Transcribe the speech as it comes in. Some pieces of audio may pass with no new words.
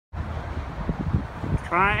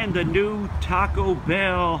trying the new Taco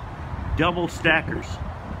Bell double stackers.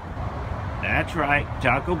 That's right,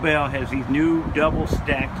 Taco Bell has these new double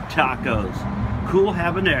stacked tacos. Cool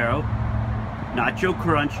habanero, nacho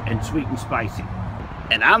crunch, and sweet and spicy.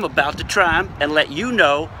 And I'm about to try them and let you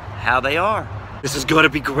know how they are. This is gonna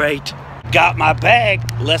be great. Got my bag,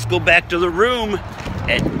 let's go back to the room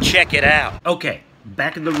and check it out. Okay,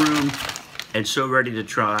 back in the room and so ready to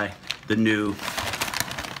try the new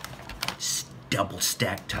double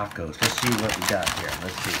stacked tacos. Let's see what we got here.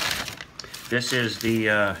 Let's see. This is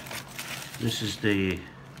the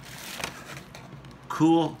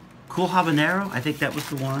cool habanero. I think that was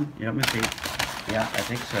the one. Yeah, let me see. Yeah, I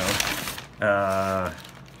think so.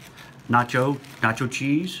 Nacho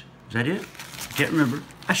cheese. Is that it? Can't remember.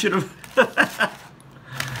 I should have.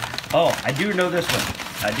 Oh, I do know this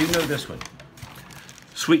one. I do know this one.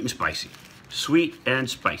 Sweet and spicy. Sweet and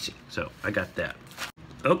spicy. So I got that.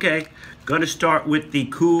 Okay, gonna start with the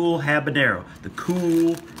cool habanero. The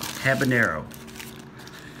cool habanero.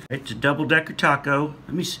 It's a double-decker taco.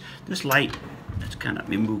 Let me see, this light, that's kind of, let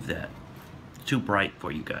me move that. It's too bright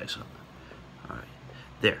for you guys. All right,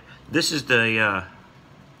 there. This is the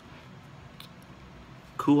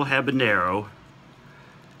cool habanero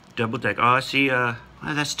double-decker. Oh, I see,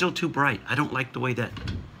 that's still too bright. I don't like the way that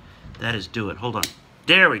is doing. Hold on.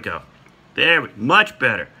 There we go. There, much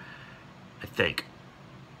better, I think.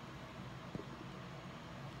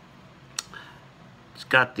 It's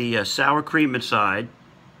got the sour cream inside.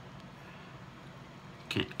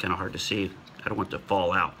 Kind of hard to see. I don't want it to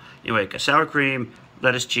fall out. Anyway, sour cream,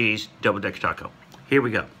 lettuce, cheese, double-decker taco. Here we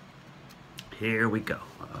go. Here we go.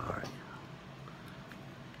 All right.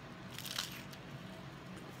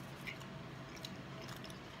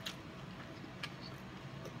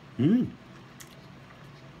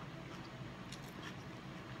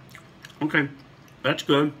 Okay, that's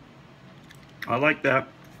good. I like that.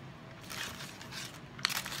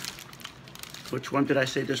 Which one did I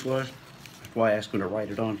say this was? That's why I asked him to write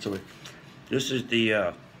it on. So this is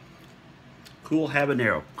the cool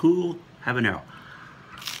habanero. Cool habanero.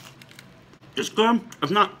 It's good.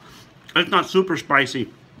 It's not super spicy.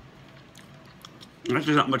 There's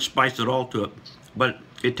not much spice at all to it, but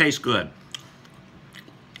it tastes good.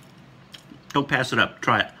 Don't pass it up.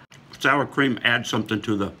 Try it. Sour cream adds something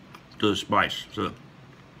to the spice. So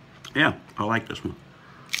yeah, I like this one.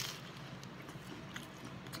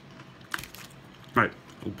 All right,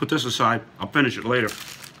 we'll put this aside. I'll finish it later.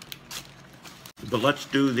 But let's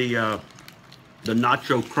do the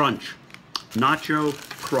nacho crunch. Nacho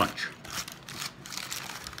crunch.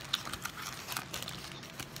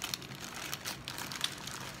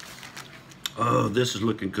 Oh, this is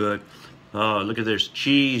looking good. Oh, look at there's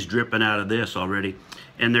cheese dripping out of this already.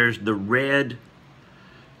 And there's the red,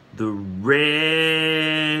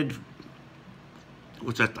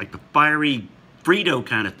 what's that, like the fiery Frito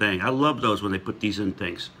kind of thing. I love those when they put these in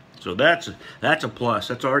things. So that's a plus.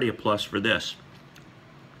 That's already a plus for this.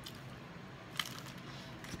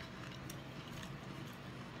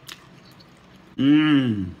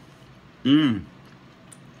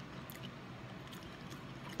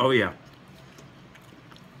 Oh yeah.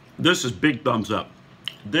 This is big thumbs up.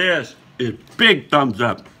 This is big thumbs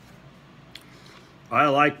up. I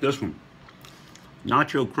like this one.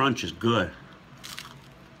 Nacho crunch is good.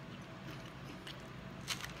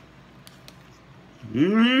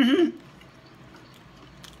 Look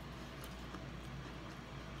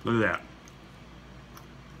at that.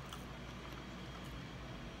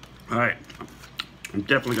 All right, I'm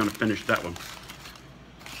definitely gonna finish that one.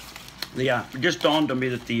 Yeah, it just dawned on me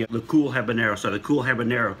that the cool habanero, so the cool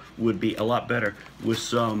habanero would be a lot better with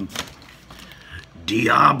some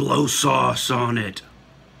Diablo sauce on it.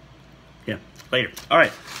 Yeah, later. All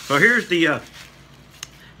right, so here's the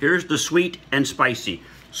sweet and spicy.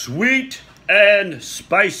 Sweet and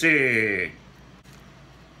spicy.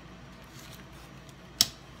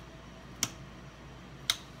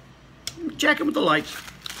 Check it with the lights.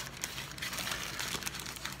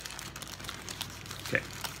 Okay.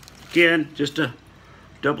 Again, just a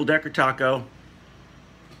double-decker taco.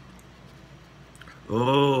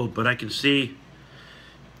 Oh, but I can see,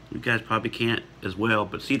 you guys probably can't as well,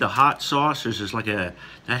 but see the hot sauce? There's just like that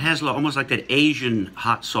has almost like that Asian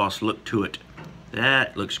hot sauce look to it.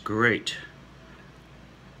 That looks great.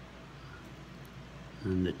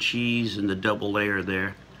 And the cheese and the double layer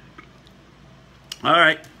there. All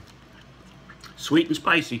right. Sweet and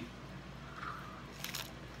spicy.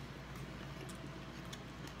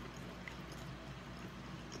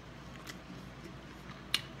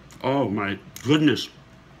 Oh my goodness.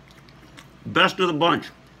 Best of the bunch.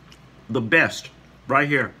 The best. Right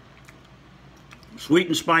here. Sweet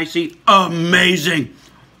and spicy, amazing.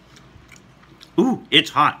 Ooh,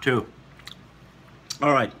 it's hot too.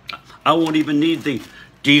 All right, I won't even need the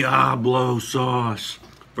Diablo sauce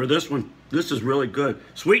for this one. This is really good.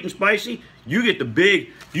 Sweet and spicy, you get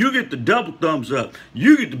the double thumbs up.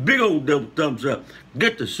 You get the big old double thumbs up.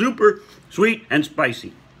 Get the super sweet and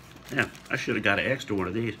spicy. Yeah, I should have got an extra one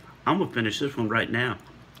of these. I'm gonna finish this one right now.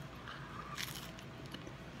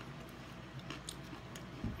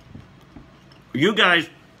 You guys,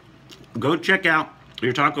 go check out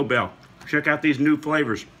your Taco Bell. Check out these new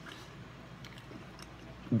flavors.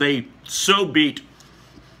 They so beat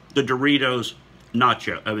the Doritos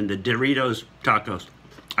Nacho. I mean, the Doritos tacos.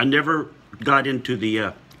 I never got into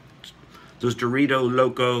the those Dorito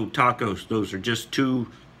Loco tacos. Those are just too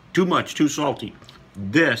much, too salty.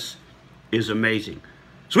 This is amazing.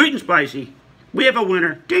 Sweet and spicy. We have a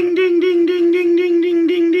winner. Ding, ding, ding, ding, ding, ding, ding,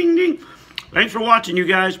 ding, ding, ding. Thanks for watching, you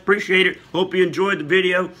guys. Appreciate it. Hope you enjoyed the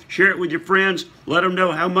video. Share it with your friends. Let them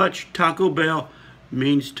know how much Taco Bell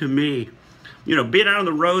means to me. You know, being out on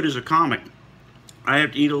the road as a comic, I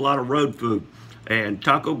have to eat a lot of road food. And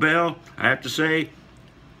Taco Bell, I have to say,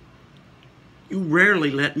 you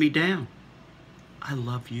rarely let me down. I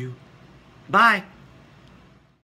love you. Bye.